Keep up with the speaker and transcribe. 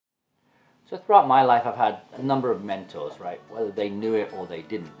So throughout my life, I've had a number of mentors, right? Whether they knew it or they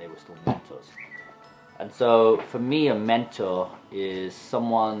didn't, they were still mentors. And so for me, a mentor is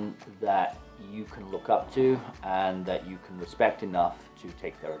someone that you can look up to and that you can respect enough to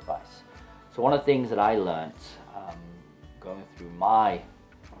take their advice. So one of the things that I learned going through my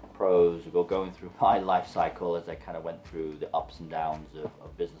pros or going through my life cycle as I kind of went through the ups and downs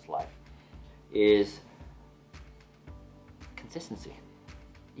of business life is consistency.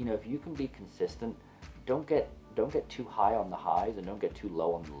 You know, if you can be consistent, don't get too high on the highs and don't get too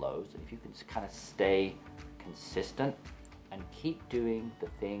low on the lows. If you can kind of stay consistent and keep doing the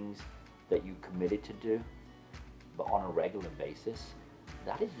things that you committed to do, but on a regular basis,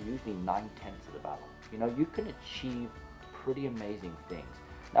 that is usually 9/10 of the battle. You know, you can achieve pretty amazing things.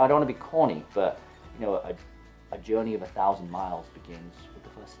 Now, I don't want to be corny, but you know, a journey of 1,000 miles begins with the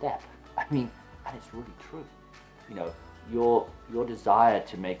first step. I mean, and it's really true. You know, your desire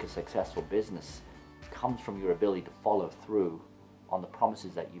to make a successful business comes from your ability to follow through on the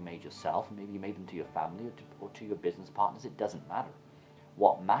promises that you made yourself. Maybe you made them to your family or to your business partners. It doesn't matter.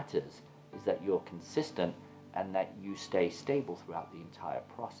 What matters is that you're consistent and that you stay stable throughout the entire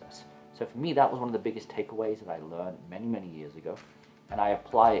process. So for me, that was one of the biggest takeaways that I learned many, many years ago, and I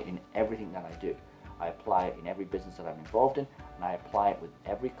apply it in everything that I do. I apply it in every business that I'm involved in, and I apply it with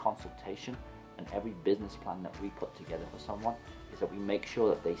every consultation and every business plan that we put together for someone, is that we make sure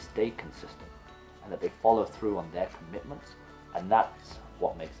that they stay consistent and that they follow through on their commitments, and that's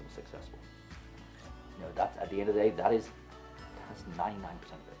what makes them successful. You know, that's, at the end of the day, that's 99%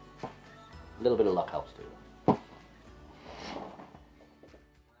 of it. A little bit of luck helps too.